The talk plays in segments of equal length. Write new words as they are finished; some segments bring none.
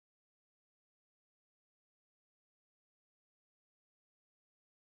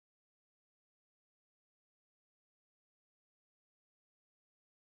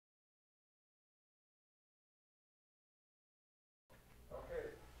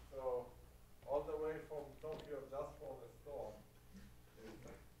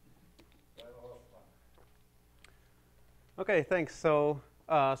Okay, thanks. So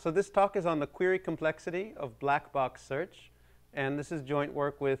this talk is on the query complexity of black box search. And this is joint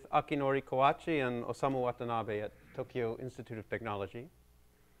work with Akinori Kowachi and Osamu Watanabe at Tokyo Institute of Technology.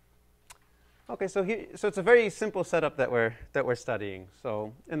 Okay, so it's a very simple setup that we're studying.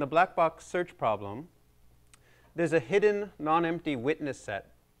 So in the black box search problem, there's a hidden non-empty witness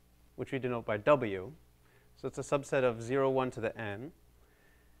set, which we denote by W. So it's a subset of 0, 1 to the n.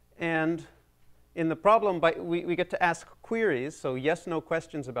 And in the problem, we get to ask queries, so yes, no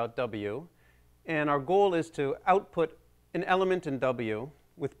questions about W. And our goal is to output an element in W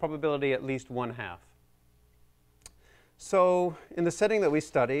with probability at least 1/2. So in the setting that we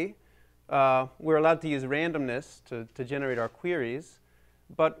study, we're allowed to use randomness to generate our queries.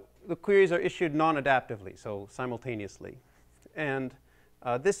 But the queries are issued non-adaptively, so simultaneously. And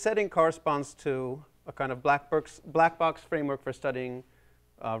this setting corresponds to a kind of black box framework for studying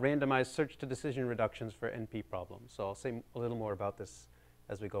randomized search to decision reductions for NP problems. So I'll say a little more about this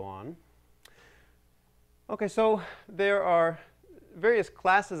as we go on. OK, so there are various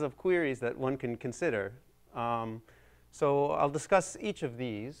classes of queries that one can consider. So I'll discuss each of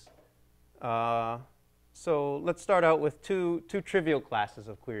these. So let's start out with two trivial classes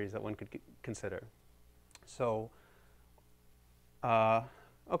of queries that one could consider. So,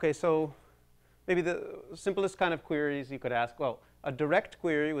 OK, so maybe the simplest kind of queries you could ask, well, a direct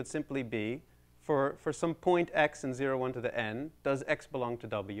query would simply be, for some point x in 0, 1 to the n, does x belong to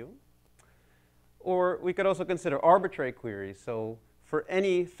W? Or we could also consider arbitrary queries. So for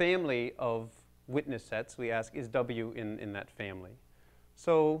any family of witness sets, we ask, is W in that family?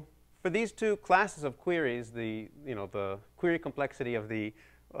 So for these two classes of queries, the query complexity of the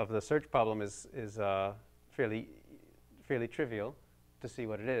search problem is fairly trivial to see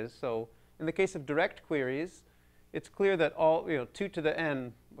what it is. So in the case of direct queries, it's clear that all 2 to the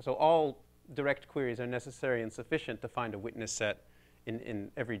n, so all direct queries are necessary and sufficient to find a witness set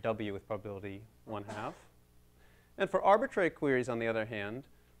in every W with probability 1/2. And for arbitrary queries, on the other hand,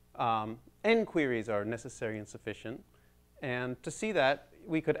 n queries are necessary and sufficient. And to see that,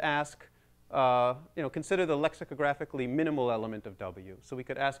 we could ask, consider the lexicographically minimal element of W. So we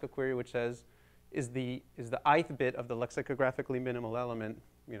could ask a query which says, is the ith bit of the lexicographically minimal element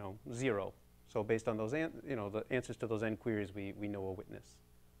 0? So based on those the answers to those n queries, we know a witness.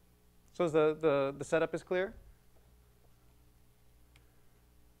 So the setup is clear?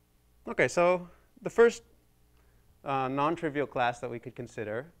 OK, so the first non-trivial class that we could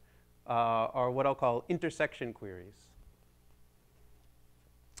consider are what I'll call intersection queries.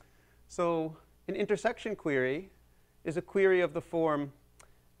 So an intersection query is a query of the form,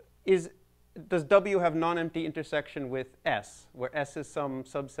 does W have non-empty intersection with S, where S is some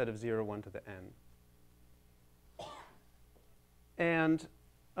subset of 0, 1 to the n? And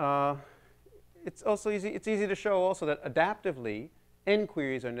it's also easy to show also that adaptively, n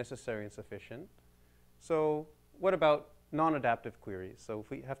queries are necessary and sufficient. So what about non-adaptive queries? So if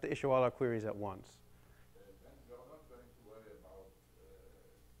we have to issue all our queries at once. You're not going to worry about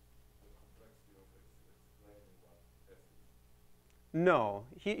the complexity of explaining what S is? No,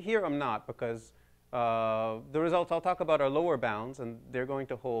 here I'm not, because the results I'll talk about are lower bounds, and they're going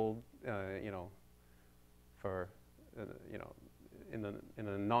to hold, for in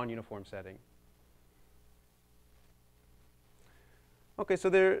a non-uniform setting. OK, so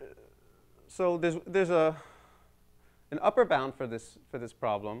there's an upper bound for this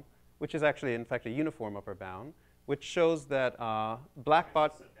problem, which is actually in fact a uniform upper bound, which shows that black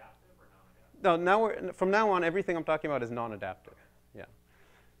box. Adaptive or non-adaptive? No, from now on, everything I'm talking about is non-adaptive. Yeah.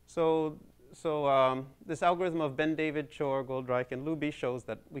 So this algorithm of Ben, David, Chor, Goldreich, and Luby shows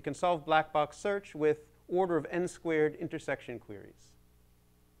that we can solve black box search with order of n squared intersection queries.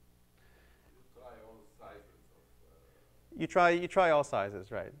 You try all sizes of. You try all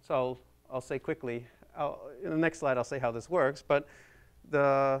sizes, right? So I'll say quickly. In the next slide, I'll say how this works. But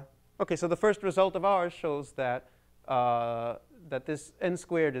OK, so the first result of ours shows that that this n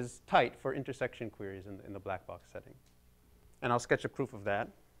squared is tight for intersection queries in the black box setting. And I'll sketch a proof of that.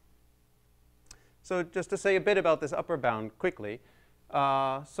 So just to say a bit about this upper bound quickly,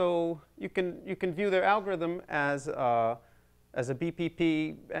 so you can view their algorithm as a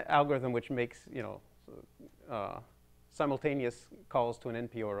BPP algorithm which makes simultaneous calls to an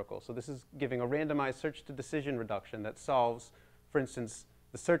NP oracle. So this is giving a randomized search to decision reduction that solves, for instance,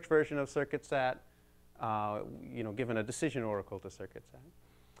 the search version of CircuitSat, given a decision oracle to CircuitSat.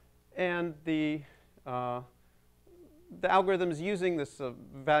 And the algorithm is using this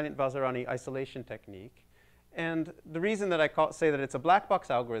Valiant-Vazirani isolation technique. And the reason that I say that it's a black box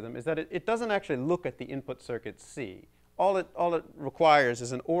algorithm is that it doesn't actually look at the input circuit C. All it requires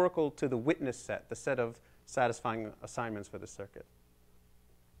is an oracle to the witness set, the set of satisfying assignments for this circuit.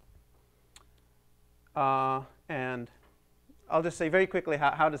 And I'll just say very quickly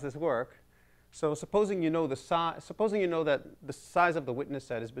how does this work. So supposing you know that the size of the witness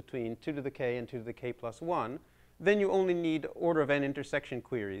set is between 2 to the k and 2 to the k plus 1, then you only need order of n intersection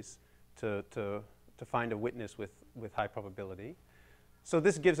queries to find a witness with high probability. So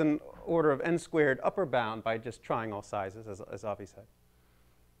this gives an order of n squared upper bound by just trying all sizes, as Avi said.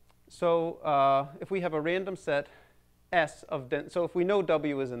 So if we have a random set S of so if we know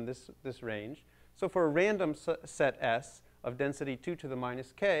W is in this range, so for a random set S of density 2 to the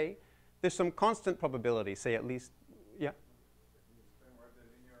minus k, there's some constant probability, say at least, yeah? Can you explain why the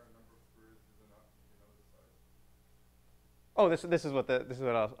linear number of queries is enough if you know the size? Oh, this is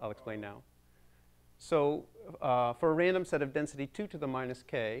what I'll explain now. So for a random set of density 2 to the minus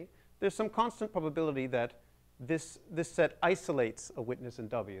k, there's some constant probability that this set isolates a witness in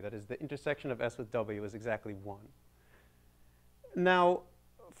W. That is, the intersection of S with W is exactly 1. Now,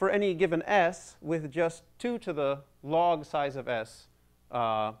 for any given S with just 2 to the log size of S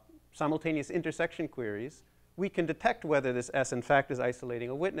simultaneous intersection queries, we can detect whether this S in fact is isolating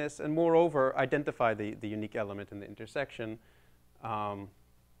a witness, and moreover identify the unique element in the intersection. The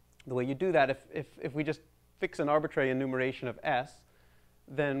way you do that, if we just fix an arbitrary enumeration of S,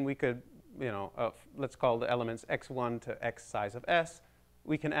 then we could, let's call the elements x1 to x size of S.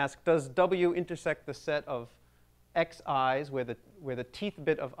 We can ask, does W intersect the set of xi's where the teeth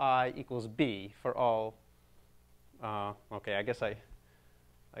bit of I equals B for all? Okay, I guess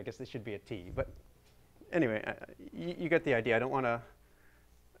this should be a T. But anyway, you get the idea. I don't want to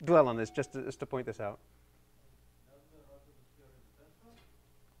dwell on this, just to point this out.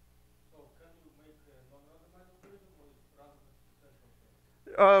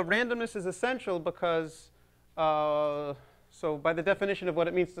 Randomness is essential because, so by the definition of what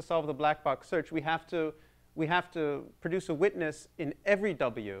it means to solve the black box search, we have to produce a witness in every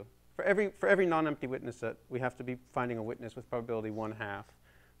W. For every non-empty witness set, we have to be finding a witness with probability 1/2.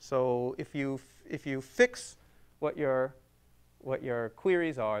 So if you fix what your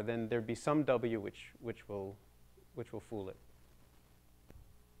queries are, then there'd be some W which will fool it.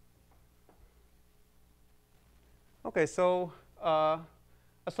 Okay, so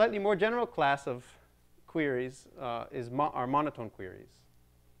a slightly more general class of queries are monotone queries.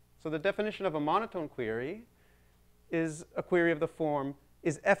 So the definition of a monotone query is a query of the form,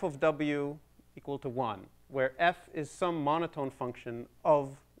 is f of W equal to 1, where f is some monotone function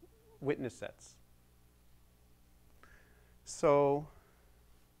of witness sets. So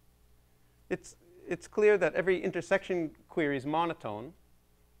it's clear that every intersection query is monotone.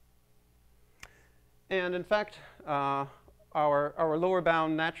 And in fact, our lower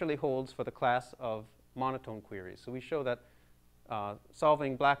bound naturally holds for the class of monotone queries. So we show that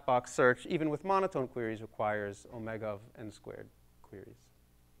solving black box search, even with monotone queries, requires omega of n squared queries.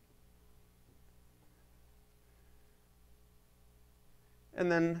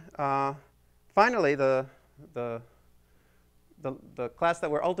 And then finally, the class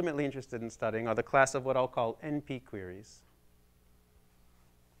that we're ultimately interested in studying are the class of what I'll call NP queries.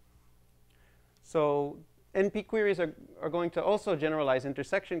 So NP queries are going to also generalize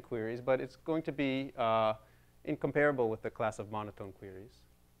intersection queries, but it's going to be incomparable with the class of monotone queries.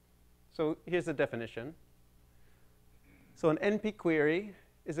 So here's the definition. So an NP query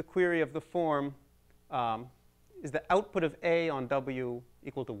is a query of the form, is the output of A on W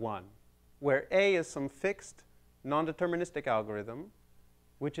equal to 1, where A is some fixed non-deterministic algorithm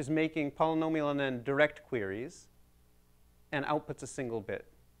which is making polynomial n direct queries and outputs a single bit.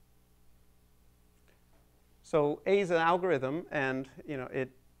 So A is an algorithm, and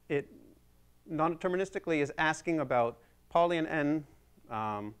it non-deterministically is asking about poly and n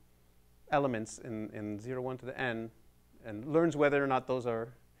elements in 0, 1 to the n, and learns whether or not those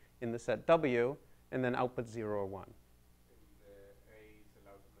are in the set W, and then outputs 0 or 1.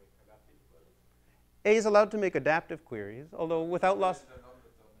 A is allowed to make adaptive queries, although without loss.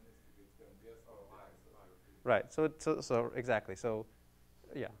 Right. So exactly. So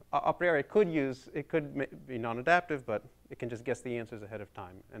yeah, a priori it could be non-adaptive, but it can just guess the answers ahead of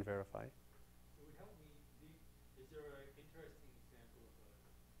time and verify. It would help me. Is there an interesting example of an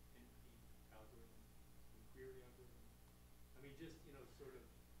NP algorithm, a query algorithm? I mean, just sort of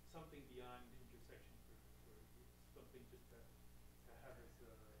something beyond intersection queries, or something just to have as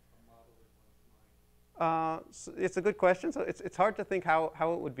a model in one's mind. So it's a good question. So it's hard to think how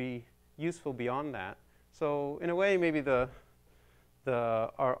it would be useful beyond that. So in a way, maybe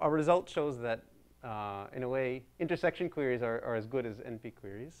our result shows that, in a way, intersection queries are as good as NP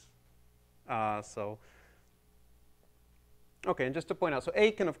queries. So Okay, and just to point out, so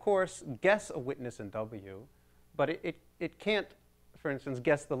A can, of course, guess a witness in W, but it can't, for instance,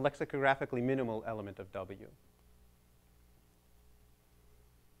 guess the lexicographically minimal element of W.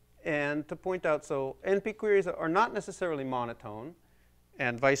 And to point out, so NP queries are not necessarily monotone,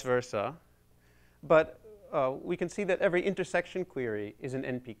 and vice versa, but we can see that every intersection query is an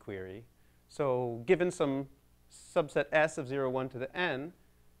NP query. So given some subset S of 0, 1 to the n,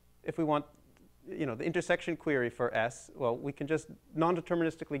 if we want the intersection query for S, well, we can just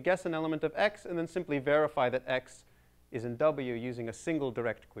non-deterministically guess an element of X and then simply verify that X is in W using a single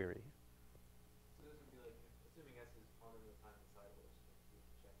direct query. So this would be like assuming S is polynomial time decidable,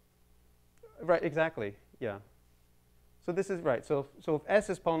 check. Right, exactly, yeah. So this is right. So if S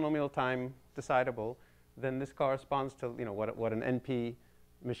is polynomial time decidable, then this corresponds to what an NP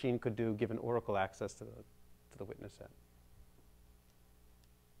machine could do given oracle access to the witness set.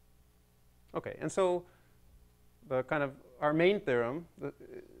 Okay, and so the kind of our main theorem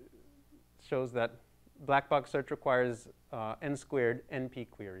shows that black box search requires n squared NP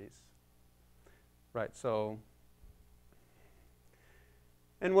queries. Right, so,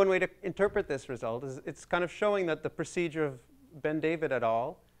 and one way to interpret this result is it's kind of showing that the procedure of Ben-David et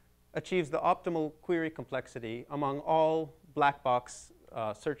al. Achieves the optimal query complexity among all black box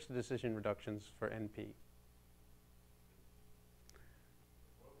search to decision reductions for NP.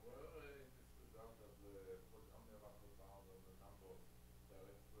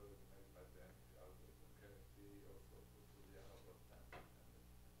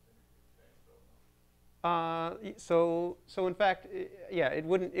 So in fact, yeah, it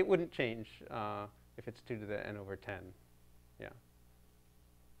wouldn't change if it's 2 to the n over 10. Yeah.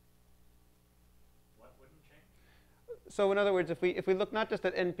 What wouldn't change? So in other words, if we look not just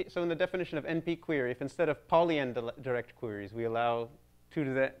at NP, so in the definition of NP query, if instead of poly-n direct queries, we allow 2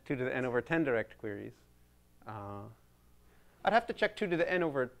 to the n over 10 direct queries, I'd have to check 2 to the n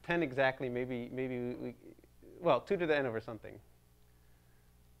over 10 exactly. Maybe well, 2 to the n over something.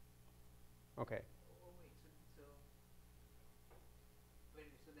 Okay.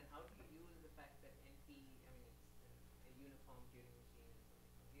 So then how do you use the fact that NP, I mean, it's a uniform Turing machine or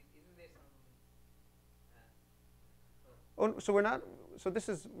something? Isn't there some? Oh, so we're not. So this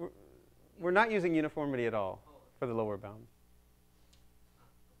is we're not using uniformity at all for the lower bound.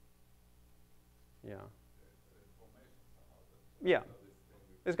 Yeah. Yeah.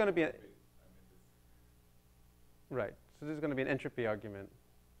 There's going to be a right. So there's going to be an entropy argument.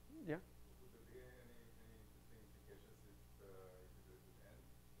 Yeah.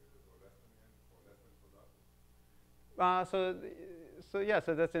 So yeah,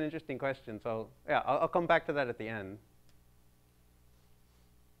 so that's an interesting question. So yeah, I'll come back to that at the end.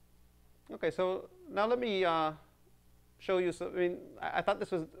 Okay, so now let me show you. So I mean, I thought this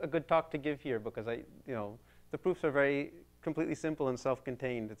was a good talk to give here because the proofs are very completely simple and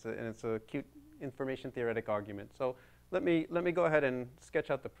self-contained. It's a cute information theoretic argument. So let me go ahead and sketch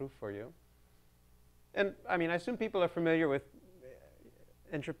out the proof for you. And I mean, I assume people are familiar with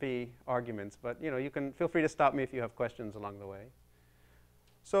entropy arguments, but you can feel free to stop me if you have questions along the way.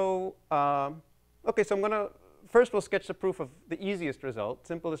 So okay, so I'm going to first we'll sketch the proof of the easiest result,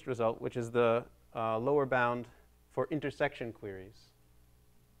 simplest result, which is the lower bound for intersection queries.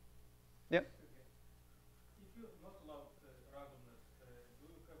 Yep. If you not allow randomness,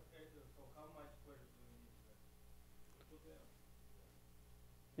 do you have so how much queries do you need to put there?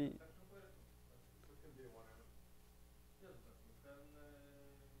 Intersection queries? It can be one element. Yes, but you can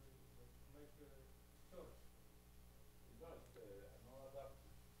make search. It does, non-adaptive.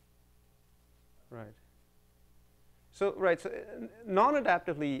 Right. So right, so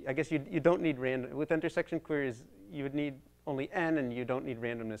non-adaptively, I guess you don't need random. With intersection queries, you would need only n, and you don't need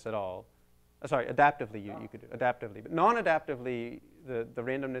randomness at all. Sorry, adaptively you could do adaptively, but non-adaptively the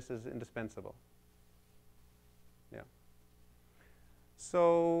randomness is indispensable. Yeah.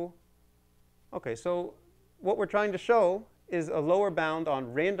 So, okay, so what we're trying to show is a lower bound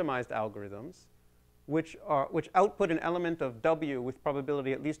on randomized algorithms, which output an element of W with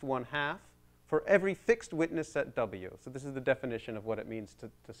probability at least 1/2 for every fixed witness set W. So this is the definition of what it means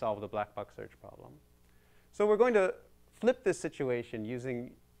to solve the black box search problem. So we're going to flip this situation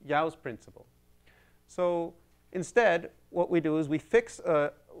using Yao's principle. So instead, what we do is we fix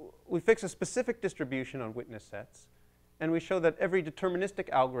a specific distribution on witness sets, and we show that every deterministic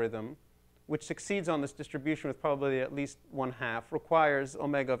algorithm which succeeds on this distribution with probability at least 1/2 requires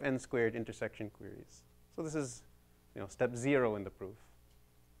omega of n squared intersection queries. So this is step 0 in the proof.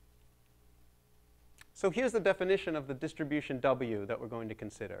 So here's the definition of the distribution W that we're going to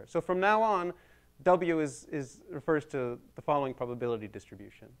consider. So from now on, W refers to the following probability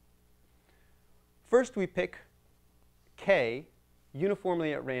distribution. First, we pick k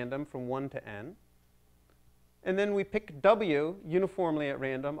uniformly at random from 1 to n. And then we pick w uniformly at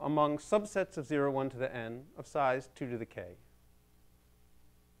random among subsets of 0, 1 to the n of size 2 to the k.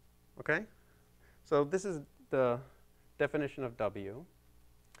 Okay? So this is the definition of w.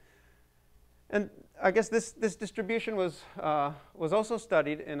 And I guess this distribution was also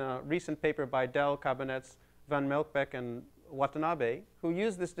studied in a recent paper by Dell, Kabinets, Van Melkbeek, and Watanabe, who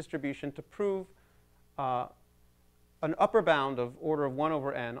used this distribution to prove an upper bound of order of 1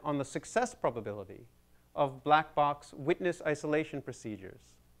 over n on the success probability of black box witness isolation procedures.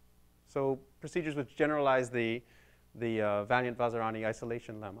 So procedures which generalize the Valiant-Vazirani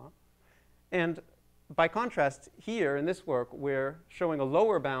isolation lemma. And by contrast, here in this work, we're showing a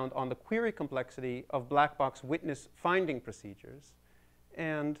lower bound on the query complexity of black box witness finding procedures.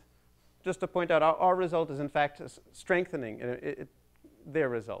 And just to point out, our result is in fact strengthening their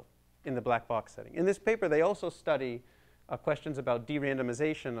result in the black box setting. In this paper, they also study questions about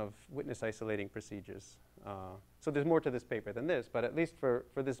de-randomization of witness isolating procedures. So there's more to this paper than this, but at least for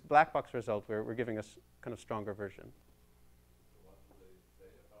this black box result, we're giving a kind of stronger version. So what do they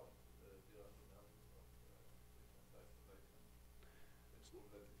say about the de-randomization of witness isolation? They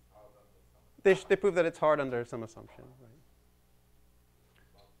prove that it's hard under some They prove that it's hard under some assumption, right?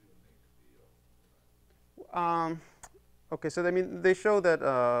 not unique or something like that. Okay, so I mean, they show that,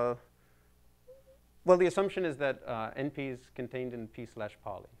 well, the assumption is that NP is contained in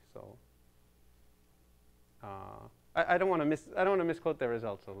P/poly. So I don't want to misquote their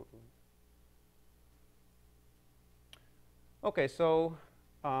results. Okay, so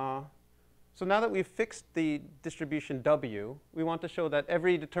so now that we've fixed the distribution W, we want to show that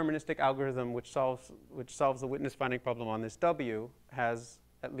every deterministic algorithm which solves the witness finding problem on this W has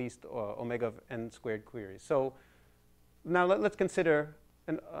at least omega of n squared queries. So now let's consider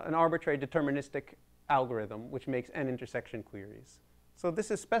an arbitrary deterministic algorithm which makes n intersection queries. So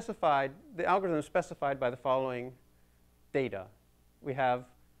this is specified, the algorithm is specified by the following data. We have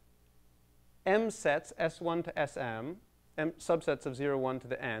m sets, S1 to Sm, m subsets of 0, 1 to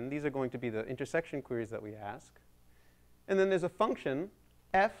the n. These are going to be the intersection queries that we ask. And then there's a function,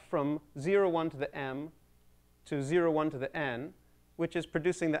 f from 0, 1 to the m to 0, 1 to the n, which is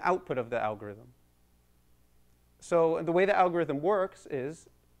producing the output of the algorithm. So the way the algorithm works is,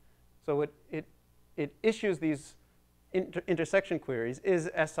 so it issues these intersection queries, is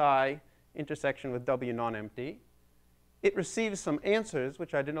Si intersection with W non-empty. It receives some answers,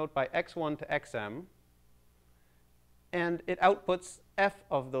 which I denote by x1 to xm. And it outputs f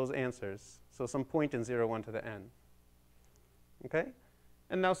of those answers, so some point in 0, 1 to the n. Okay?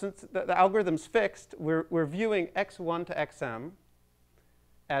 And now since the algorithm's fixed, we're viewing x1 to xm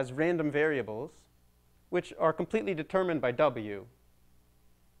as random variables, which are completely determined by W.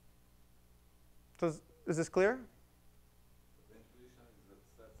 So is this clear? The intuition is that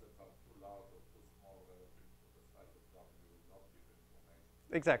sets that are too large or too small relative to the size of W will not give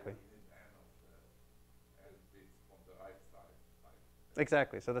information. Exactly. We need n of the n bits from the right side.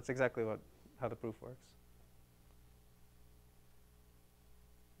 Exactly. So that's exactly how the proof works.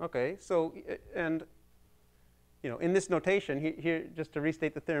 Okay. So and in this notation here, just to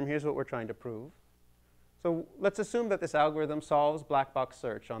restate the theorem, here's what we're trying to prove. So let's assume that this algorithm solves black box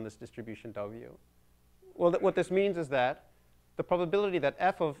search on this distribution W. Well, what this means is that the probability that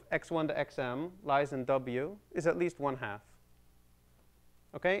f of x1 to xm lies in W is at least 1/2.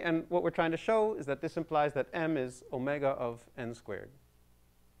 Okay, and what we're trying to show is that this implies that m is omega of n squared.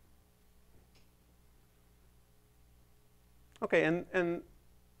 Okay, and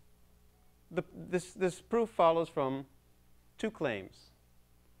this proof follows from two claims.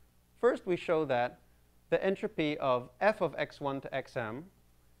 First, we show that the entropy of f of x1 to xm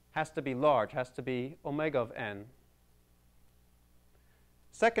has to be large, has to be omega of n.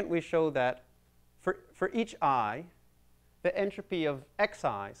 Second, we show that for each I, the entropy of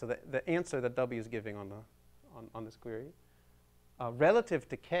xi, so the answer that W is giving on this query, relative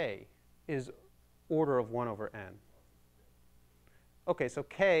to k is order of 1 over n. Okay, so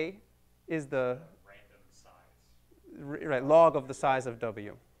k is the random size. Right, log of the size of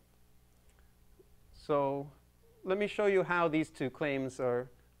W. So let me show you how these two claims are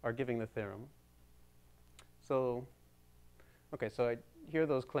giving the theorem. So, okay, so here are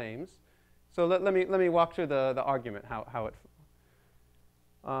those claims. So let me walk through the argument, how it.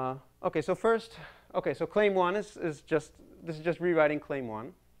 Okay, so first, okay, so claim 1 is just rewriting claim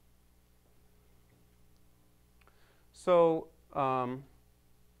 1. So,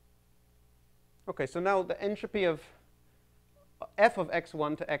 okay, so now the entropy of f of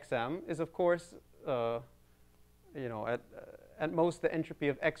x1 to xm is, of course, at most the entropy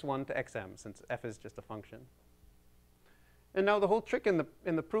of x1 to xm, since f is just a function. And now the whole trick in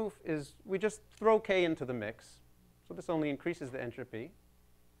the proof is we just throw k into the mix. So this only increases the entropy.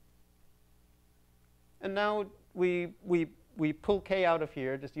 And now we pull k out of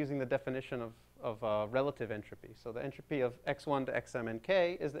here just using the definition of relative entropy. So the entropy of x1 to xm and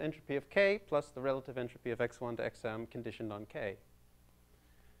k is the entropy of k plus the relative entropy of x1 to xm conditioned on k.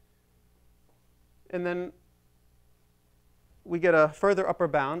 And then we get a further upper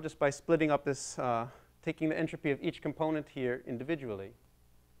bound just by splitting up this, taking the entropy of each component here individually.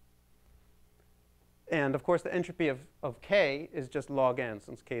 And of course, the entropy of k is just log n,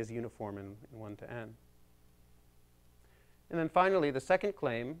 since k is uniform in 1 to n. And then finally, the second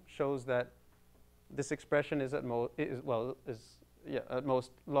claim shows that this expression is at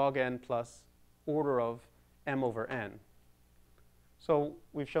most log n plus order of m over n. So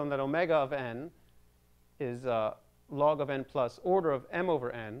we've shown that omega of n is log of n plus order of m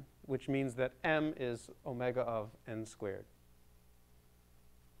over n, which means that m is omega of n squared.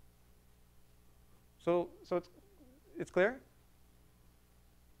 So it's clear?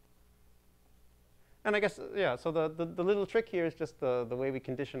 And I guess, yeah, so the little trick here is just the way we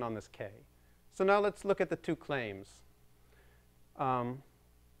condition on this k. So now let's look at the two claims.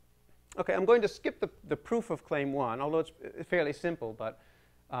 OK, I'm going to skip the proof of claim 1, although it's fairly simple. But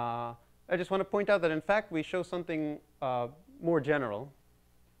I just want to point out that, in fact, we show something more general.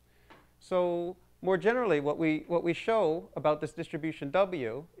 So more generally, what we show about this distribution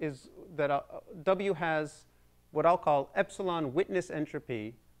W is that W has what I'll call epsilon witness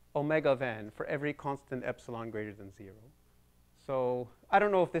entropy omega of n for every constant epsilon greater than 0. So I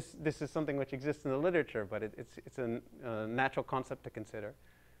don't know if this is something which exists in the literature, but it's a natural concept to consider.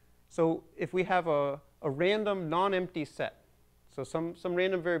 So if we have a random non-empty set, so some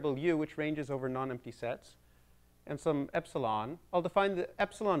random variable u which ranges over non-empty sets, and some epsilon, I'll define the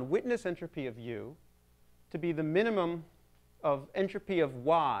epsilon witness entropy of u to be the minimum of entropy of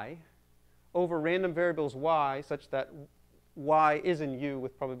y over random variables y such that y is in u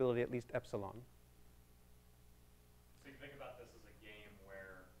with probability at least epsilon. So you think about this as a game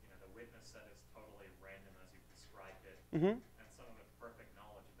where the witness set is totally random as you've described it, Mm-hmm. and someone with perfect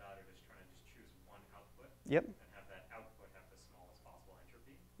knowledge about it is trying to just choose one output Yep. and have that output have the smallest possible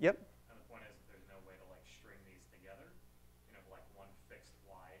entropy. Yep. And the point is that there's no way to string these together, like one fixed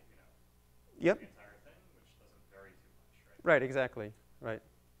y, Yep. the entire thing, which doesn't vary too much, right? Right. Exactly. Right.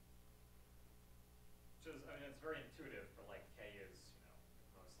 Which is, it's very intuitive for k is,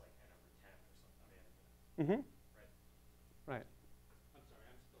 most like n over 10 or something. Mm-hmm. Right. Right. I'm sorry,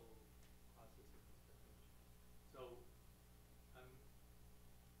 I'm still processing this definition. So,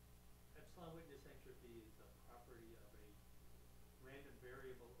 epsilon witness entropy is a property of a random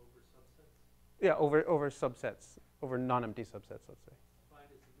variable over subsets. Yeah. Over subsets, over non-empty subsets, let's say.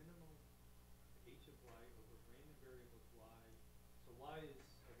 Defined as the minimum h of y over random variables y. So y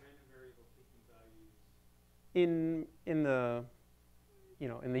is a random variable taking values. In the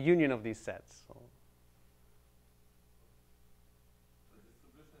in the union of these sets. So. The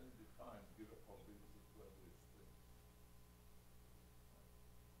distribution is defined to give a probability to every string.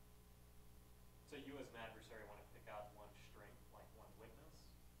 So you as an adversary want to pick out one string, like one witness,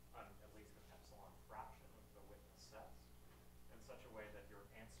 on at least an epsilon fraction of the witness sets, in such a way that your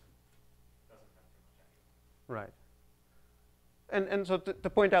answer doesn't have too much entropy. Right. And so to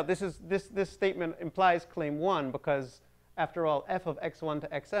point out, this statement implies claim 1 because, after all, f of x1 to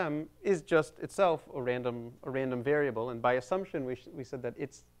xm is just itself a random variable, and by assumption we said that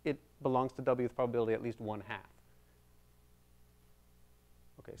it belongs to W with probability at least 1/2.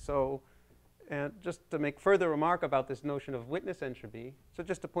 Okay, so and just to make further remark about this notion of witness entropy, so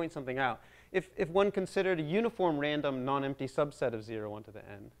just to point something out, if one considered a uniform random non-empty subset of 0, 1 to the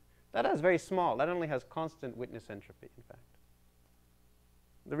n, that is very small. That only has constant witness entropy, in fact.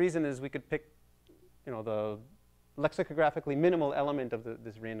 The reason is we could pick, the lexicographically minimal element of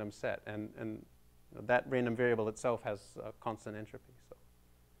this random set, and that random variable itself has constant entropy. So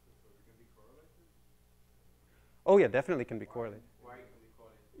it can be correlated? oh yeah, definitely can be correlated. Why can we call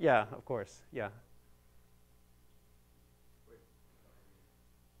it? Yeah, of course. Yeah. Wait,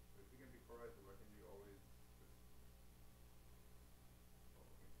 if you can be correlated, why can you always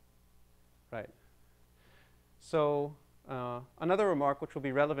Right. So another remark, which will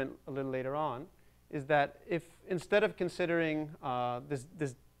be relevant a little later on, is that if instead of considering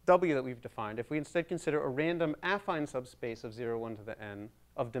this W that we've defined, if we instead consider a random affine subspace of 0, 1 to the n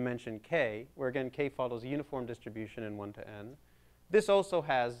of dimension k, where again k follows a uniform distribution in 1 to n, this also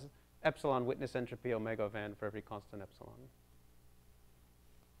has epsilon witness entropy omega of n for every constant epsilon.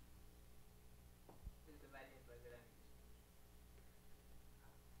 This is the variant by the dynamic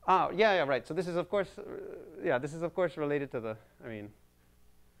Yeah, right. So this is, of course, this is, of course, related to the, I mean,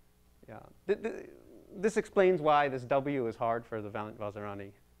 yeah. This explains why this W is hard for the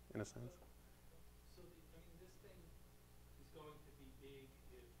Valent-Vazirani, in a sense. So this thing is going to be big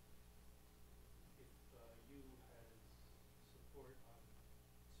if U has support on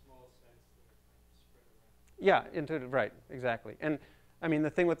small sets that are kind of spread around. Yeah, intuitive, right, exactly. And I mean, the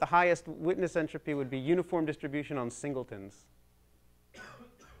thing with the highest witness entropy would be uniform distribution on singletons.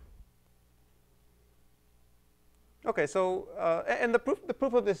 Okay, so and the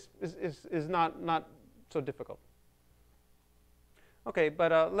proof of this is not so difficult. Okay,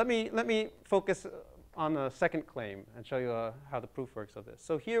 but let me focus on the second claim and show you how the proof works of this.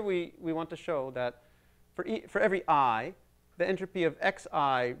 So here we want to show that for every I, the entropy of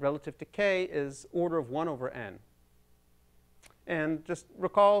xi relative to k is order of 1 over n. And just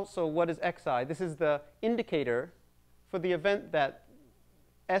recall, so what is xi? This is the indicator for the event that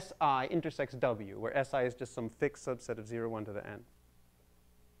Si intersects W, where Si is just some fixed subset of 0, 1 to the n.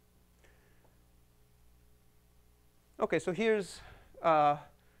 Okay, so here's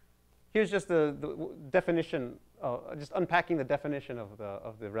just the definition, just unpacking the definition of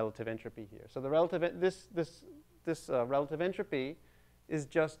the relative entropy here. So the relative relative entropy is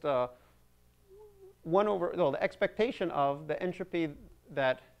just 1 over, well, the expectation of the entropy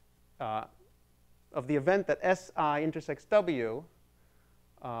that of the event that Si intersects W,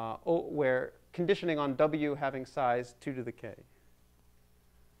 where conditioning on W having size 2 to the k.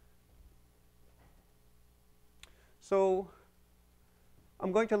 So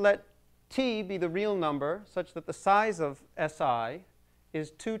I'm going to let t be the real number such that the size of Si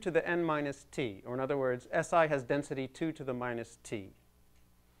is 2 to the n minus t, or in other words, Si has density 2 to the minus t.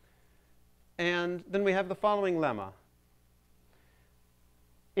 And then we have the following lemma.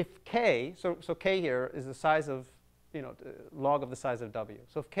 If k, so k here is the size of, log of the size of W.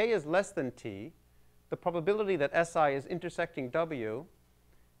 So if k is less than t, the probability that Si is intersecting W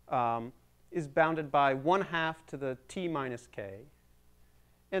is bounded by 1/2 to the t minus k.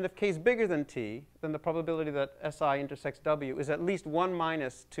 And if k is bigger than t, then the probability that Si intersects W is at least 1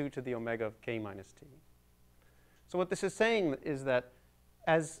 minus 2 to the omega of k minus t. So what this is saying is that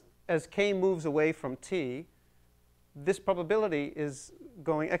as k moves away from t, this probability is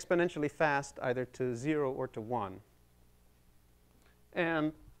going exponentially fast either to 0 or to 1.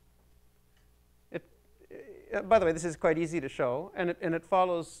 And by the way, this is quite easy to show, and it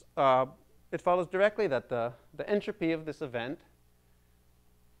follows directly that the entropy of this event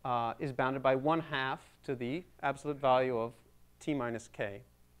is bounded by 1/2 to the absolute value of t minus k.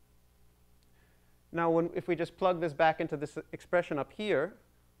 Now, if we just plug this back into this expression up here,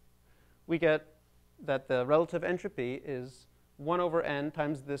 we get that the relative entropy is 1 over n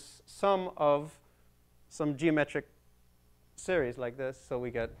times this sum of some geometric series like this. So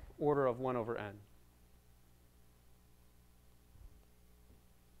we get order of 1 over n.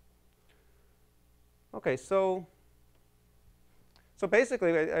 Okay, so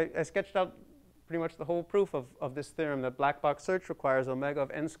basically, I sketched out pretty much the whole proof of this theorem that black box search requires omega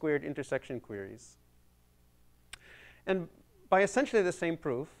of n squared intersection queries. And by essentially the same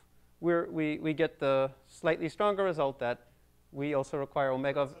proof, we get the slightly stronger result that we also require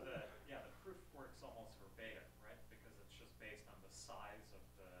omega of. So the proof works almost verbatim, right? Because it's just based on the size of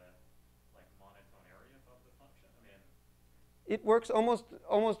the monotone area of the function. I mean, it works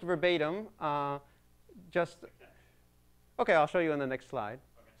almost verbatim. Okay, I'll show you in the next slide.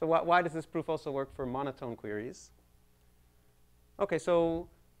 Okay. So why does this proof also work for monotone queries? Okay, so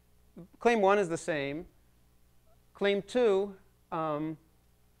claim 1 is the same. Claim 2,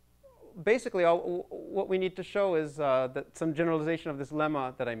 basically, what we need to show is that some generalization of this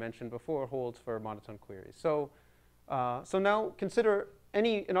lemma that I mentioned before holds for monotone queries. So now consider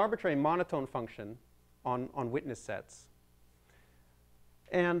an arbitrary monotone function on witness sets.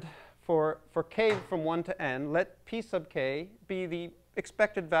 And for k from 1 to n, let p sub k be the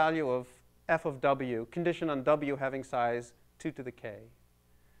expected value of f of w, conditioned on w having size 2 to the k.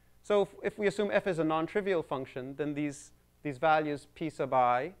 So if we assume f is a non-trivial function, then these values p sub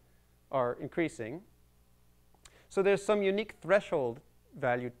I are increasing. So there's some unique threshold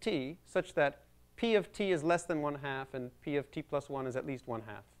value t such that p of t is less than 1/2 and p of t plus 1 is at least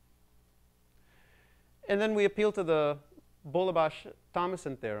 1/2. And then we appeal to the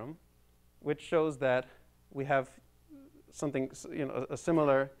Bolobash-Thomason theorem, which shows that we have something, a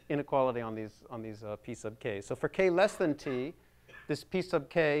similar inequality on these p sub k. So for k less than t, this p sub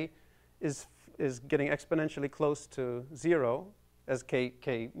k is getting exponentially close to 0 as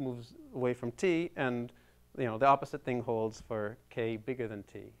k moves away from t, and the opposite thing holds for k bigger than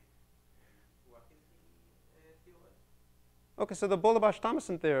t. What is the Q1? Okay, so the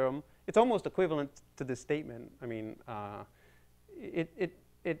Böhle-Barsch-Thomason theorem, it's almost equivalent to this statement. I mean,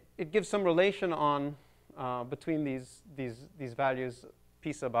 it gives some relation on between these values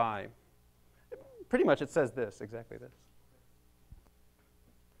p sub I. Pretty much it says this, exactly this.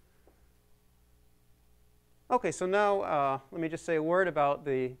 Okay, so now let me just say a word about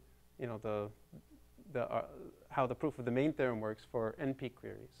how the proof of the main theorem works for NP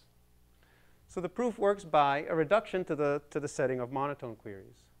queries. So the proof works by a reduction to the setting of monotone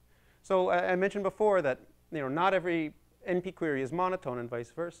queries. So I mentioned before that not every NP query is monotone and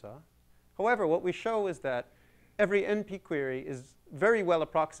vice versa. However, what we show is that every NP query is very well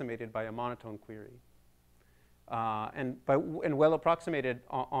approximated by a monotone query, and well approximated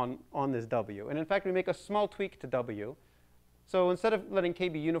on this W. And in fact, we make a small tweak to W. So instead of letting k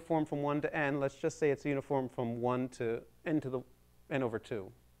be uniform from 1 to n, let's just say it's uniform from 1 to the n over 2.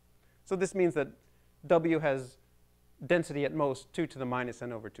 So this means that W has density at most 2 to the minus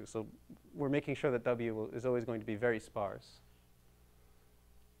n over 2. So we're making sure that W is always going to be very sparse.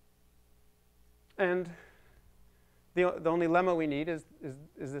 And the only lemma we need is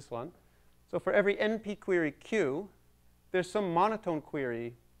this one. So for every NP query Q, there's some monotone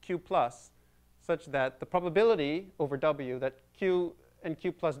query Q plus such that the probability over W that Q and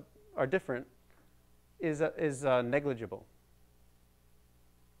Q plus are different is negligible.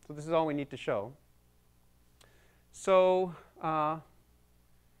 So this is all we need to show. So,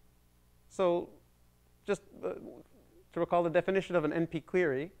 just to recall the definition of an NP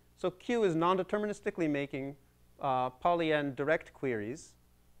query, so Q is non-deterministically making poly n direct queries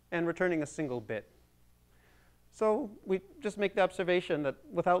and returning a single bit. So we just make the observation that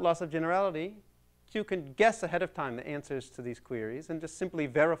without loss of generality, Q can guess ahead of time the answers to these queries and just simply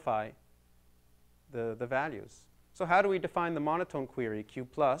verify the values. So how do we define the monotone query, Q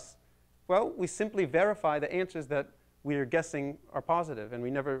plus? Well, we simply verify the answers that we are guessing are positive, and we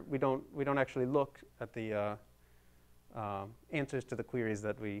don't actually look at the answers to the queries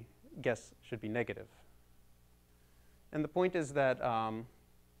that we guess should be negative. And the point is that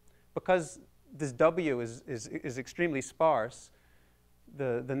because this W is extremely sparse,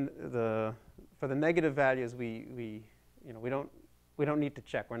 for the negative values we don't need to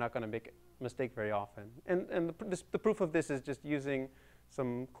check. We're not going to make a mistake very often. And the proof of this is just using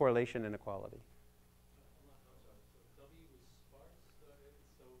some correlation inequality. So W was sparse,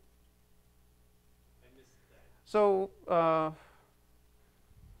 so I missed that.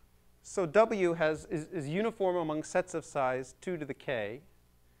 So W is uniform among sets of size 2 to the k.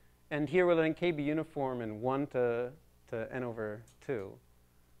 And here we're letting k be uniform in 1 to n over 2.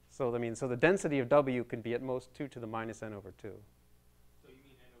 So the density of W could be at most 2 to the minus n over 2. So you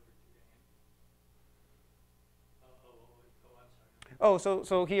mean n over 2 to n? I'm sorry. Oh,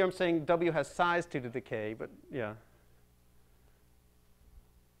 so here I'm saying W has size 2 to the k, but yeah.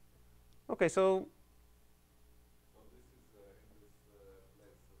 Okay, so So this is in this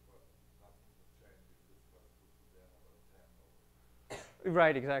place what nothing has changed. This was put to the n over 10 over.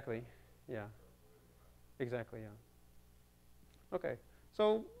 right, exactly, yeah, exactly, yeah. Okay,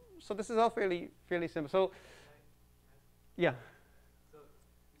 so this is all fairly simple. So yeah. So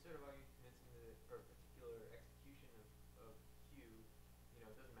you sort of argued convincingly that for a particular execution of Q, it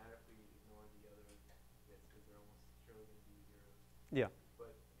doesn't matter if we ignore the other bits because they're almost surely going to be zeros. Yeah.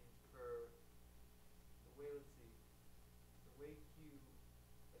 But for the way, let's see, the way Q,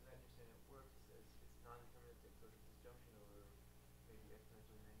 as I understand it, works is it's non-deterministic, so it's a disjunction over maybe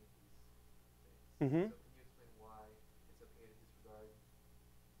exponentially many of these things. Mm-hmm. So can you explain why it's okay to disregard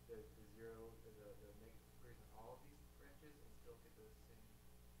the zero, the negative queries on all of these branches and still get the same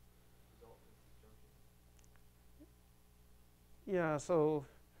result in this disjunction? Yeah. So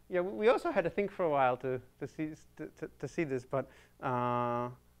yeah, we also had to think for a while to see this, but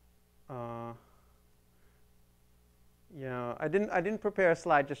yeah, I didn't prepare a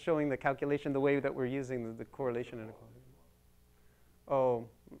slide just showing the calculation the way that we're using the correlation inequality. Oh,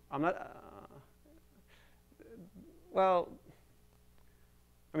 I'm not. Well,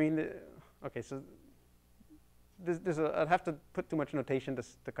 I mean, okay. So I'd have to put too much notation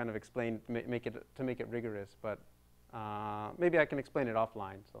to kind of explain to make it rigorous, but maybe I can explain it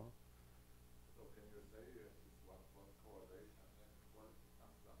offline. So. So can you say it's one correlation and quality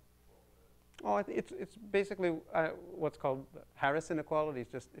comes down to Oh, it's basically what's called Harris inequality.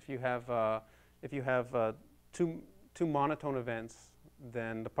 It's just if you have two monotone events,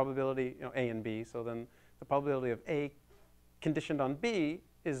 then the probability, A and B. So then the probability of A conditioned on B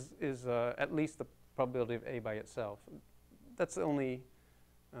is at least the probability of A by itself. That's all you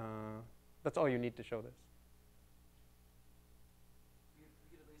need to show this. We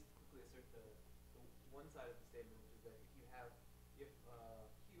could at least quickly assert the one side of the statement, which is that if you have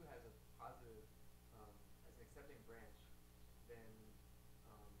accepting branch, then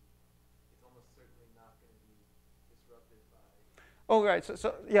it's almost certainly not going to be disrupted by. Oh, right.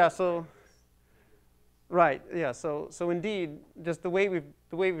 Yeah. So. Right. Yeah. So indeed, just the way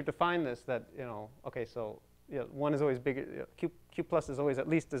we've defined this, that okay. So yeah, 1 is always bigger. Q plus is always at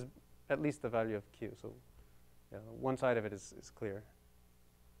least the value of Q. So yeah, one side of it is clear.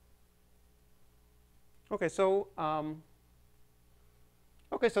 Okay. So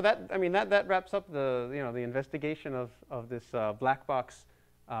okay. So that wraps up the investigation of this black box,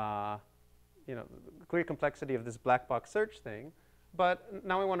 query complexity of this black box search thing. But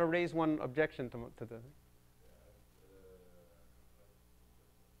now I want to raise one objection to the.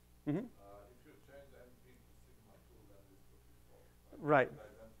 Mm-hmm. If you change NP to sigma 2, then this would be false. Right.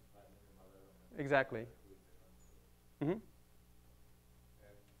 Identify minimal element. Exactly. Mm-hmm. And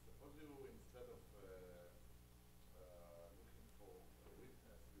suppose you, instead of looking for a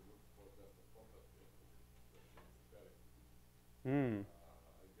witness, you look for just a property of the witness, that is very.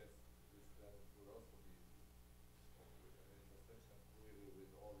 I guess this then would also be an intersection query with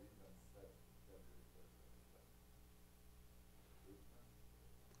all even sets that is witness.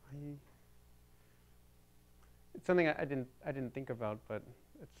 It's something I didn't think about, but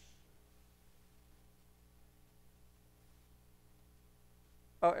it's.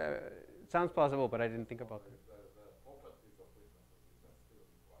 Oh, it sounds plausible, but I didn't think about it. The properties of witnesses is that still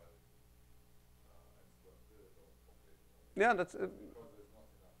required Yeah, that's. because there's not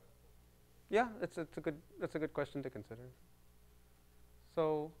enough entropy. Yeah, that's a good question to consider.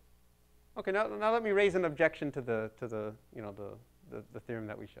 So, okay, now let me raise an objection to the theorem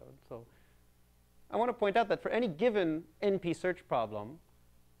that we showed. So, I want to point out that for any given NP search problem,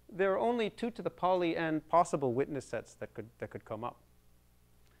 there are only 2 to the poly n possible witness sets that could come up.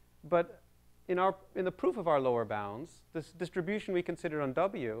 But in the proof of our lower bounds, this distribution we consider on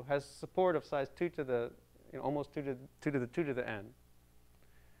W has support of size 2 to the almost 2 to the n.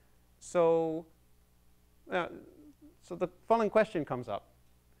 So, so the following question comes up.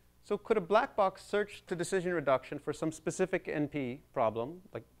 So could a black box search to decision reduction for some specific NP problem,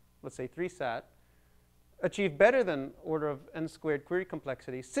 like let's say 3-SAT, achieve better than order of n squared query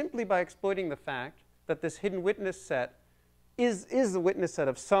complexity simply by exploiting the fact that this hidden witness set is the witness set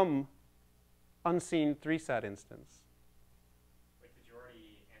of some unseen 3-SAT instance? Wait, did you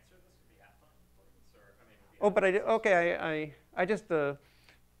already answer this with the affine importance, or I mean? Oh, but I just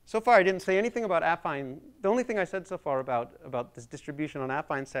so far I didn't say anything about affine. The only thing I said so far about this distribution on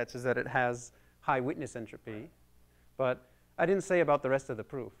affine sets is that it has high witness entropy, but I didn't say about the rest of the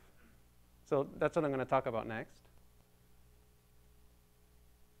proof. So that's what I'm going to talk about next.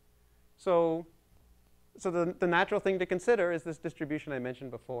 So the natural thing to consider is this distribution I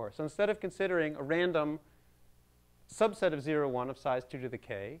mentioned before. So instead of considering a random subset of 0, 1 of size 2 to the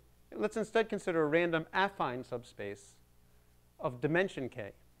k, let's instead consider a random affine subspace of dimension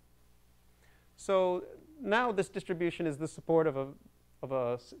k. So now this distribution is the support of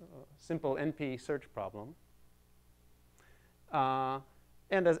a simple NP search problem.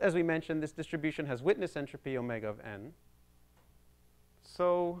 And as we mentioned, this distribution has witness entropy omega of n.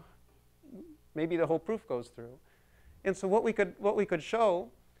 So maybe the whole proof goes through. And so what we could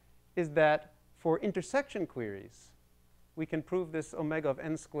show is that for intersection queries, we can prove this omega of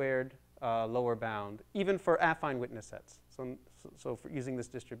n squared lower bound, even for affine witness sets. So for using this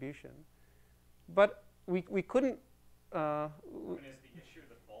distribution. But we couldn't. I mean, is the issue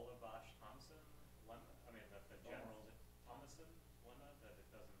the Bolivash-Thompson lemma? I mean, the general Thomason lemma that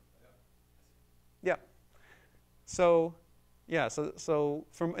it doesn't. Yeah. So, yeah. So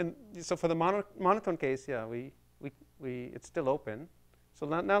for the monotone case, yeah, it's still open. So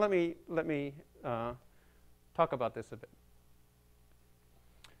now let me talk about this a bit.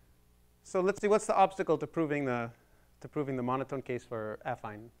 So let's see what's the obstacle to proving the monotone case for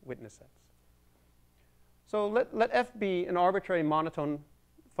affine witness sets. So let f be an arbitrary monotone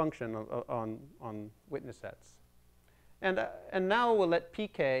function on witness sets. And now we'll let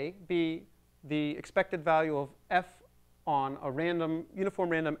pk be the expected value of f on a uniform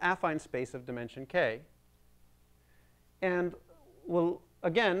random affine space of dimension k. And we'll,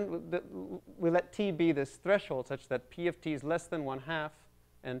 again, we let t be this threshold such that p of t is less than 1/2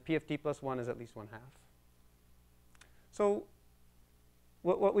 and p of t plus 1 is at least 1/2. So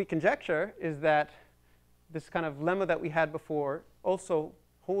what we conjecture is that this kind of lemma that we had before also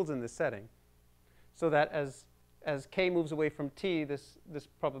holds in this setting, so that as k moves away from t, this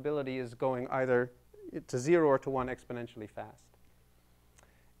probability is going either to 0 or to 1 exponentially fast.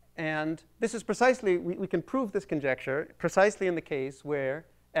 And this is precisely, we can prove this conjecture precisely in the case where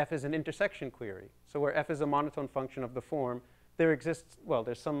f is an intersection query. So where f is a monotone function of the form, there exists, well,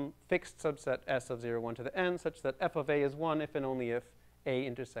 there's some fixed subset S of 0, 1 to the n such that f of a is 1 if and only if a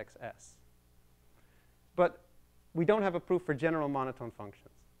intersects S. But we don't have a proof for general monotone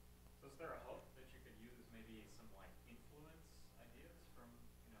functions. So is there a hope that you could use maybe some like influence ideas from,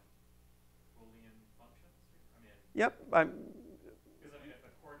 you know, Boolean functions? I mean, Yep. because I mean, if a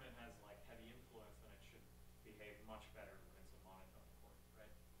coordinate has like heavy influence, then it should behave much better when it's a monotone coordinate,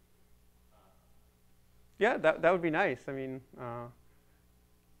 right? Yeah, that would be nice. I mean, I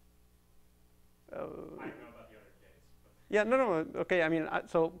don't know about the other case, but yeah, no, okay. I mean,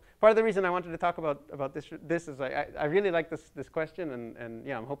 so part of the reason I wanted to talk about this is I really like this question, and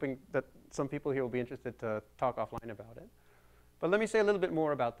yeah, I'm hoping that some people here will be interested to talk offline about it. But let me say a little bit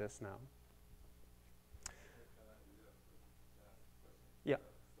more about this now. Yeah.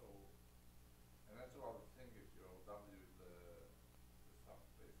 So, a natural thing if your W is the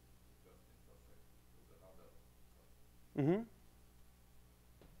subspace, it just intersects with another subspace. Mm-hmm. The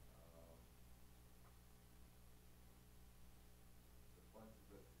point is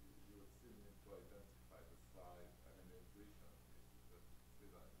that you would still need to identify the size. I mean, the intuition at least is that you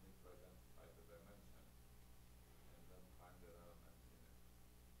still need to identify the dimension and then find the element in it.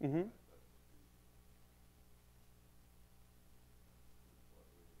 Mm-hmm. And that would be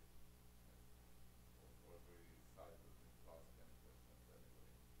for every size that we need to ask any questions anyway.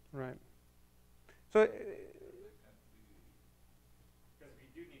 Right. So. They can't be. because if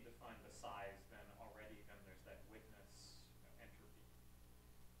you do need to find the size, then already then there's that witness entropy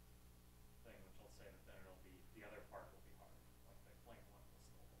thing, which will say that then it'll be, the other part will be hard. Like the claim one will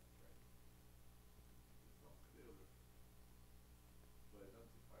still hold, right? It's not clear to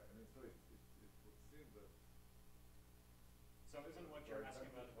identify. I mean, so it would seem that. So isn't what you're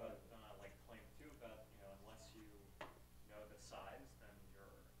asking about like claim 2 about, you know, unless you know the size, then your,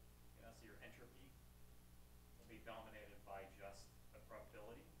 you know, so your entropy will be dominated by just the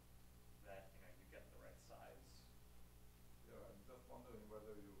probability that, you know, you get the right size. Yeah, I'm just wondering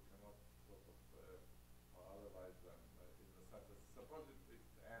whether you cannot sort of, or otherwise than in the sense that suppose it picked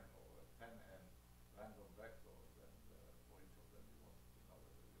n or 10n random vectors, and for each of them you wanted to know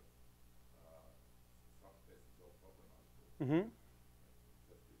whether your subspace is orthogonal to. Mm-hmm.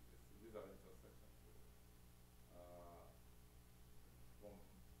 These are intersections with.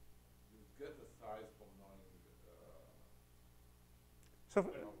 You get the size from knowing. So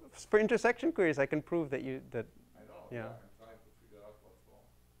for intersection queries, I can prove that I know. Yeah. I'm trying to figure out what's wrong.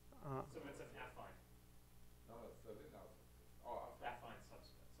 So it's an affine, No, it's a linear subspace. Oh, affine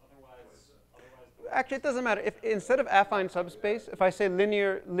subspace. Otherwise, Actually, it doesn't matter. If instead of affine subspace, if I say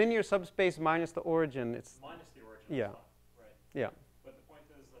linear subspace minus the origin, it's minus the origin Yeah. is fine, right? yeah. But the point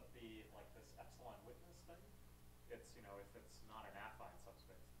is that the, like this epsilon witness thing, it's, you know, if it's not an affine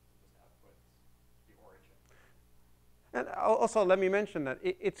subspace, it just outputs the origin. And also, let me mention that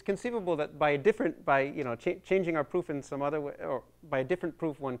it's conceivable that by you know, changing our proof in some other way, or by a different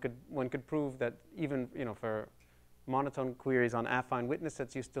proof, one could prove that even, you know, for monotone queries on affine witness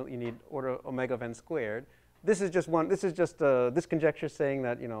sets, you need order omega of n squared. This is just this conjecture saying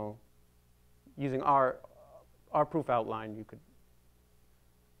that, you know, using our proof outline, you could.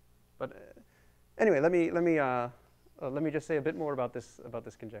 But anyway, let me just say a bit more about this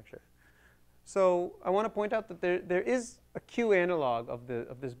conjecture. So I want to point out that there is a Q analog of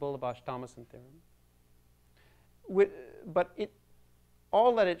this Bolibosh-Thomason theorem. But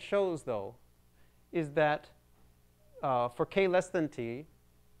all that it shows, though, is that for k less than t,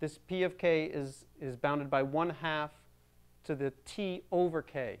 this p of k is bounded by 1/2 to the t over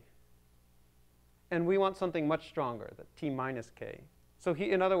k. And we want something much stronger, that t minus k. So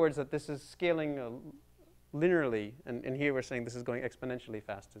in other words, that this is scaling linearly, and here we're saying this is going exponentially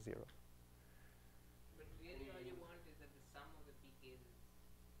fast to 0. But really all you want is that the sum of the pk's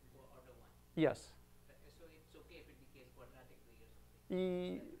is order 1. Yes. So it's okay if it decays quadratically or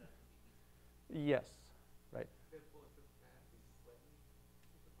something. Yes. Right. They're both of that is slightly quadratic. I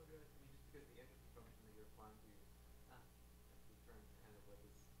mean, just because the entropy function that you're applying to return kind of like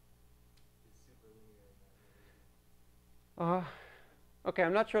is super linear in that way. Okay,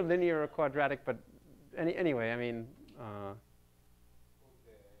 I'm not sure linear or quadratic, but anyway, I mean. This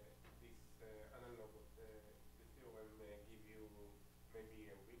analog of the theorem give you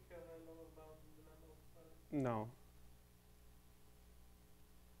maybe a weaker analog about the number of No.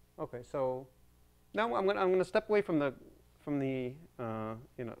 Okay, so now I'm going to step away from the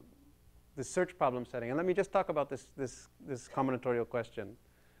you know, the search problem setting, and let me just talk about this combinatorial question.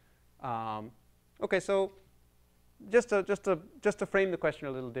 Okay, so just to frame the question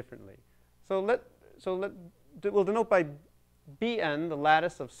a little differently. We'll denote by Bn the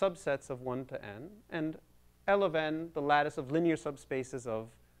lattice of subsets of 1 to n, and L of n the lattice of linear subspaces of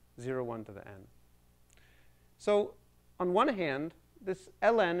 0, 1 to the n. So on one hand, this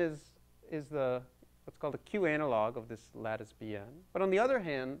Ln is the what's called a Q analog of this lattice Bn. But on the other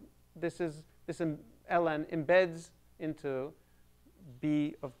hand, this Ln embeds into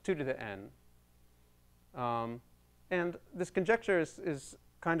B of 2 to the n. And this conjecture is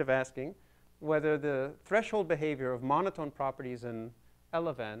kind of asking whether the threshold behavior of monotone properties in L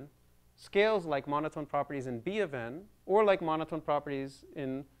of n scales like monotone properties in B of n, or like monotone properties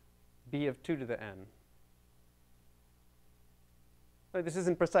in B of 2 to the n. This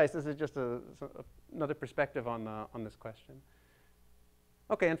isn't precise. This is just another perspective on this question.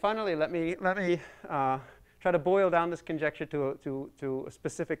 Okay, and finally, let me try to boil down this conjecture to a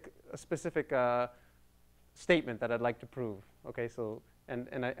specific statement that I'd like to prove. Okay, so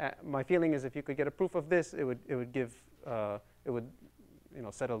my feeling is if you could get a proof of this, it would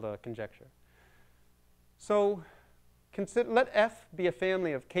settle the conjecture. So let F be a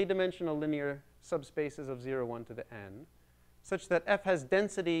family of k-dimensional linear subspaces of 0, 1 to the n, such that F has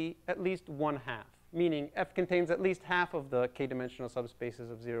density at least 1/2, meaning F contains at least half of the k-dimensional subspaces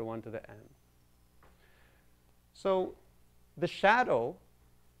of 0, 1 to the n. So the shadow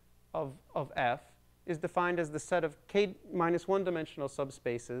of F is defined as the set of k minus 1 dimensional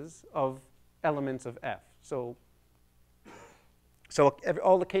subspaces of elements of F. So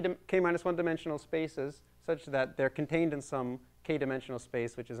all the k minus 1 dimensional spaces such that they're contained in some k-dimensional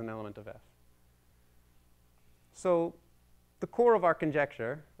space, which is an element of F. So the core of our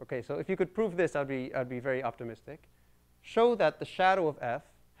conjecture, okay, so if you could prove this, I'd be very optimistic. Show that the shadow of F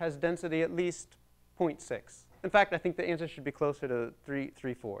has density at least 0.6. In fact, I think the answer should be closer to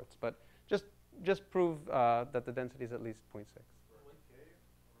 3/4. But just prove that the density is at least 0.6. For k?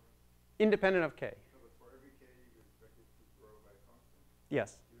 Independent of k. No, but for every k, you expect it to grow by a constant?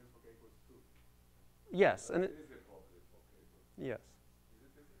 Yes. Even for k equals 2? Yes. And Is it probably for k equals 2? yes. Is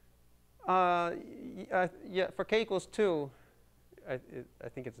it? Yeah, for k equals 2, I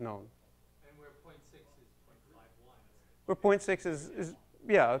think it's known. And where 0.6 is 0.51. Where 0.6 is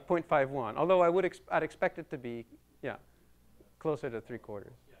yeah, 0.51. Although I'd expect it to be, yeah, closer to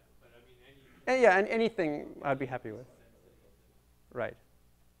 3/4. Yeah, but I mean any. And anything I'd be happy with. Right.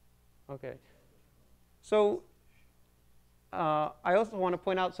 Okay. So I also want to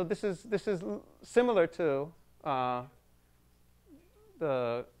point out. So this is similar to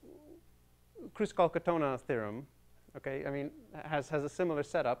the Kruskal-Katona theorem. Okay. I mean, has a similar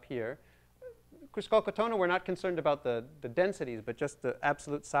setup here. Kruskal-Katona, we're not concerned about the densities, but just the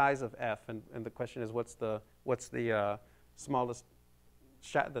absolute size of F. And the question is, what's the smallest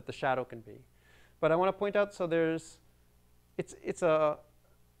that the shadow can be? But I want to point out, so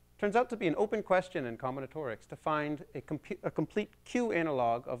turns out to be an open question in combinatorics to find a complete Q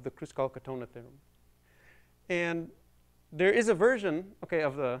analog of the Kruskal-Katona theorem. And there is a version, okay,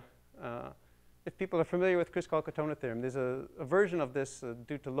 of the, if people are familiar with Kruskal-Katona theorem, there's a version of this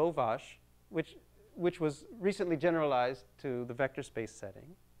due to Lovash, which was recently generalized to the vector space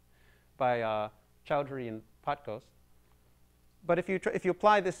setting by Chowdhury and Patkos. But if you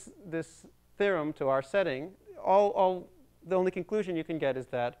apply this theorem to our setting, the only conclusion you can get is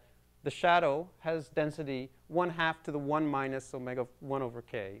that the shadow has density 1/2 to the 1 minus omega 1 over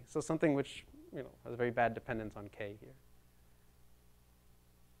k. So something which has very bad dependence on k here.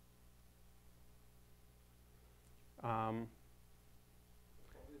 Probably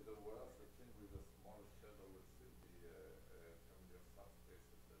the worst, I think, with a small shadow will still be a family of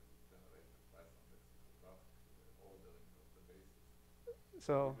subspaces that is generated by some lexicographic ordering of the basis.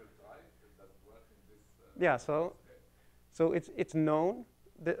 So You will try if it doesn't work in this. yeah, so it's known.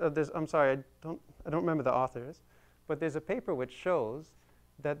 I'm sorry, I don't remember the authors, but there's a paper which shows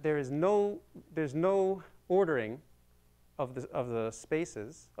that there's no ordering of the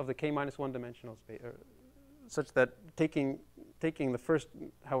spaces of the k minus 1 dimensional space, such that taking the first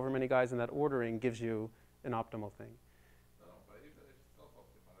however many guys in that ordering gives you an optimal thing. No, but even if it's not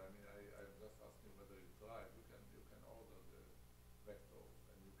optimal, I mean, I'm just asking whether you try. You can order the vectors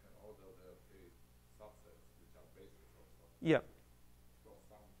and you can order the subsets which are bases also. Yeah. So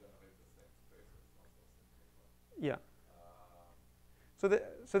some generate the same spaces, not so simple. Yeah. So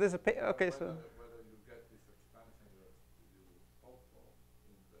there's a okay. So whether you get this expansion you hope for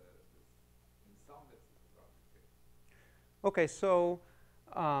in some lexicographic case. okay, so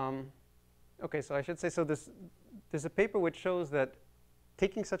so I should say, so there's a paper which shows that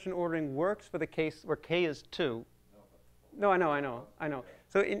taking such an ordering works for the case where k is 2. No, I know.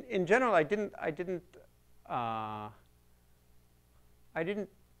 So in general, I didn't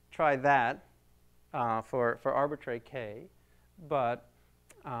try that for arbitrary k, but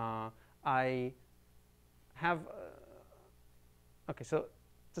I have, okay, so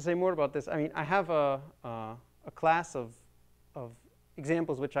to say more about this, I mean, I have a class of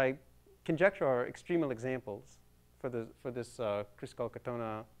examples which I conjecture are extremal examples for this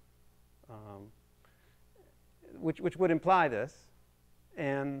Kruskal-Katona, which would imply this.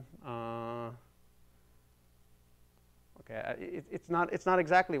 And okay, it's not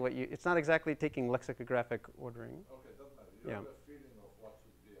exactly what you, it's not exactly taking lexicographic ordering. Okay, doesn't matter. You have a feeling of what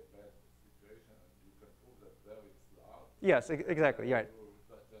should be a bad situation, and you can prove that there it's loud. Yes, exactly. Right. You just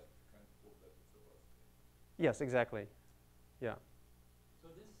can't prove that it's a worst case. Yes, exactly. Yeah. So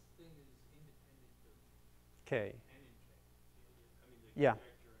this thing is independent of K. N and K. I mean, the Yeah.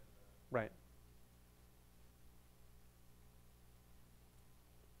 conjecture and the. Right.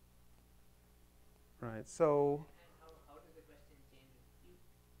 Right. So. And how does the question change with Q?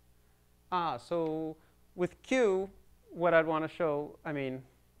 So with Q, what I'd want to show, I mean,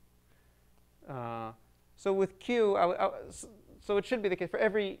 so with Q, so it should be the case for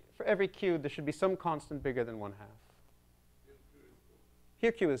every Q, there should be some constant bigger than 1/2.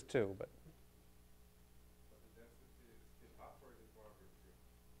 Here Q is 2, but But the density is still half or is it 1 over 2?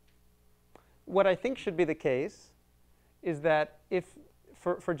 what I think should be the case is that if,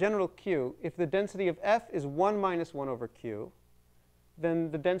 for general Q, if the density of F is 1 minus 1 over Q,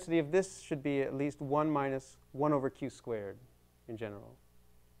 then the density of this should be at least 1 minus 1 over Q squared in general.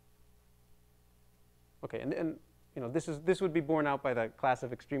 Okay, and you know, this would be borne out by the class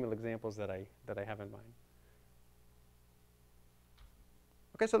of extremal examples that I have in mind.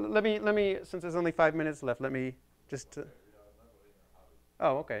 Okay, so let me since there's only 5 minutes left, let me just.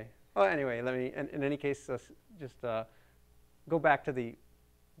 Oh, okay. Well, anyway, let me. In any case, just go back to the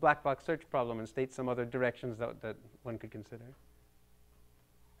black box search problem and state some other directions that one could consider.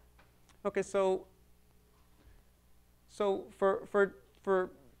 Okay, so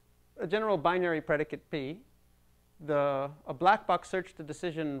for a general binary predicate P, a black box search to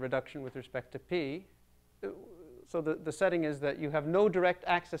decision reduction with respect to P, so the setting is that you have no direct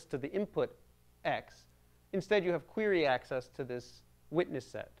access to the input X. Instead, you have query access to this witness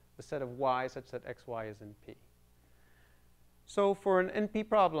set, the set of Y such that XY is in P. So for an NP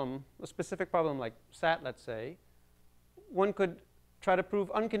problem, a specific problem like SAT, let's say, one could try to prove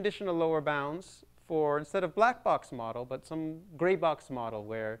unconditional lower bounds for, instead of black box model, but some gray box model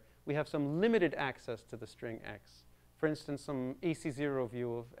where we have some limited access to the string X. For instance, some AC0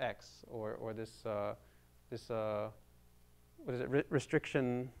 view of X, or this what is it,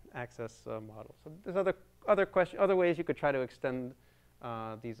 restriction access model. So there's other ways you could try to extend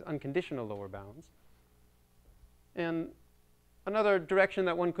these unconditional lower bounds. And another direction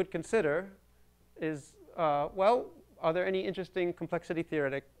that one could consider is, well, are there any interesting complexity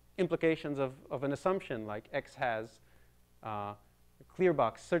theoretic implications of an assumption like X has clear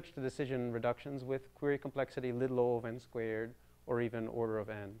box search to decision reductions with query complexity lid low of n squared or even order of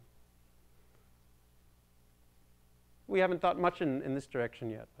n? We haven't thought much in this direction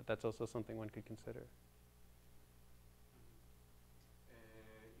yet, but that's also something one could consider.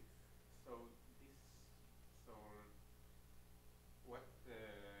 What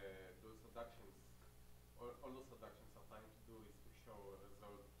those reductions, all those reductions are trying to do is to show a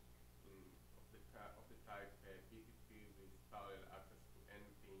result of the type PPP with parallel access to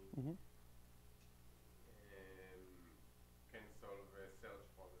NP. Mm-hmm. Can solve search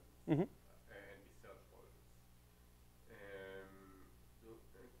problems, Mm-hmm. NP search problems.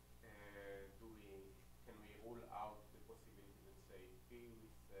 Can we rule out the possibility that say P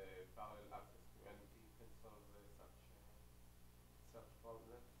with parallel access to NP can solve such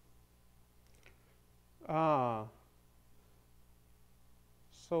problems?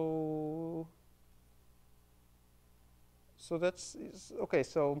 So that's okay.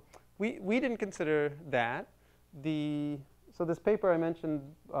 So we didn't consider that. So this paper I mentioned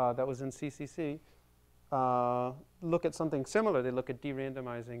that was in CCC look at something similar. They look at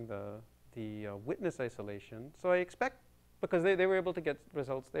de-randomizing the witness isolation. So I expect, because they were able to get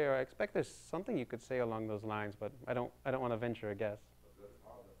results there, I expect there's something you could say along those lines, but I don't want to venture a guess. But that's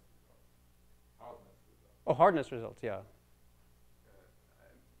hardness results. Hardness results. Oh, hardness results, yeah.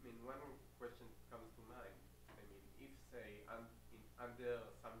 I mean, one question comes to mind. I mean, if, say, under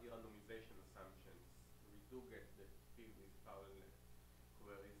some de-randomization assumptions, we do get the P with parallel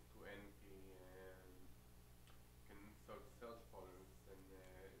queries to NP and can solve search problems, and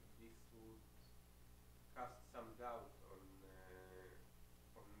this would cast some doubt on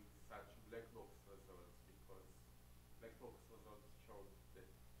such black box results, because black box results showed that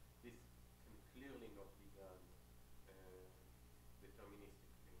this can clearly not be done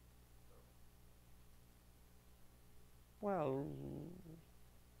deterministically. So. Well,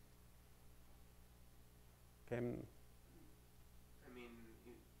 Okay. I mean,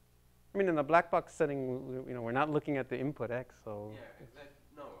 I mean, in the black box setting, we're not looking at the input x, so. yeah, exactly.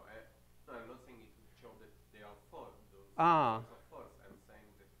 No, I'm not saying it would show that they are false. Those Ah. results are false. I'm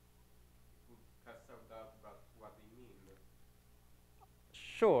saying that it would cast some doubt about what they mean.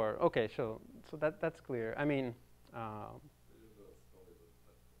 Sure. Okay. So that's clear. I mean, So you do a story with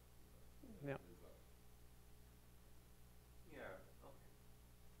that yeah. result. Yeah. Okay.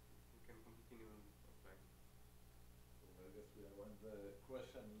 We can continue offline. So I guess we are on the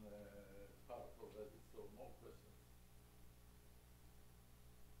question part already. So more questions.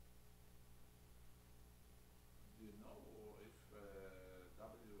 Do you know if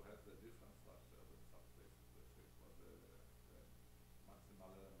W has a different structure than subspaces? Let's say for the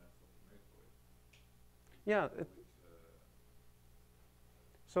maximal elements of the matrix. Yeah. Which,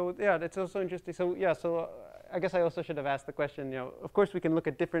 So yeah, that's also interesting. So yeah, so I guess I also should have asked the question. Of course we can look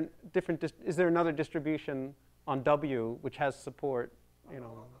at different. Is there another distribution on W which has support? no,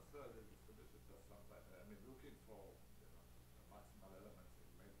 not necessarily distribution. Just sometimes. I mean, looking for maximal elements in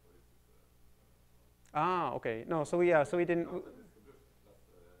matrix is Ah, okay. No, so yeah, so we didn't. not a distribution, just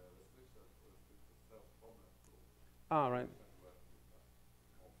a restriction to restrict the self problem to Ah, right. situations where it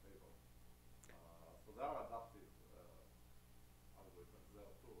is more favorable. So there are adaptive algorithms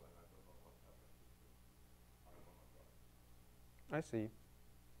there too, and I don't know what happens if you are one of them. I see.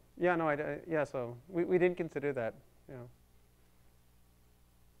 Yeah, no, yeah, so we didn't consider that. Yeah.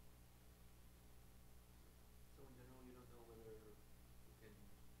 So in general, you don't know whether you can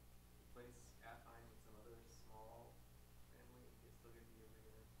replace affine with some other small family and still get the omega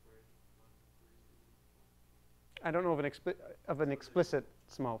n squared amount of queries that you're looking for? I don't know of an explicit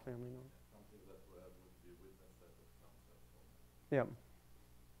small family. No. Something that would be witness set of some self problem. Yeah.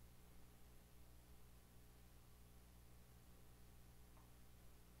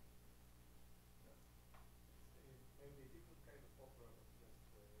 Maybe different kind of offer, but just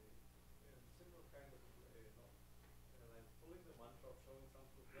similar kind of like pulling the mantra of showing some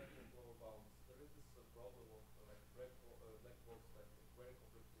Fresnel lower bounds. There is this problem of like black box, like very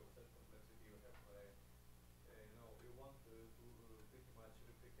complexity or set complexity. You have you want to pretty much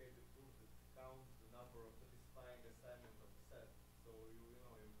replicate the proof that counts the number of satisfying assignment of the set. So you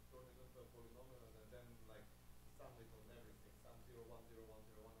turn it into a polynomial and then like sum it on everything, sum 0, 1, 0,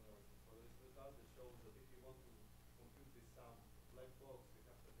 1, 0, 1 and everything. So there is a result that shows that if you want to compute this sum black box, you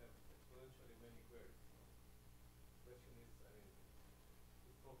have to have exponentially many queries. Question is, I mean,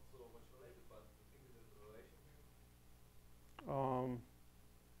 it's not so much related, but the thing is there's a relation here.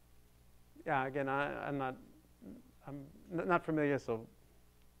 Yeah. Again, I'm not familiar, so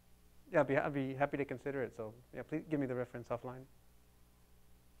yeah, I'd be happy to consider it. So yeah, please give me the reference offline.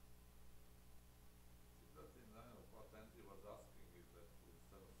 That's in line of what Andy was asking, is that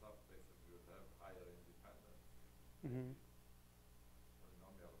instead of subspaces you would have higher independence. Mm-hmm.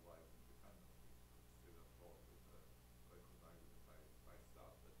 Polynomial-wise independence, which could still afford with recognizing by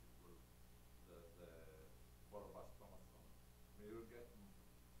start that it will the Borobash-Thomas one. I mean, you'll get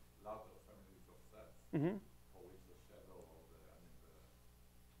larger families of sets Mm-hmm. for which the shadow or the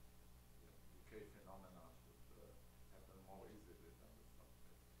decay phenomena should happen more easily than the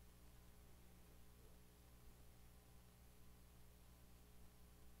subspace.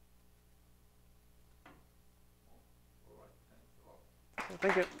 All right, thanks a lot.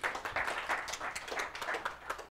 Thank you.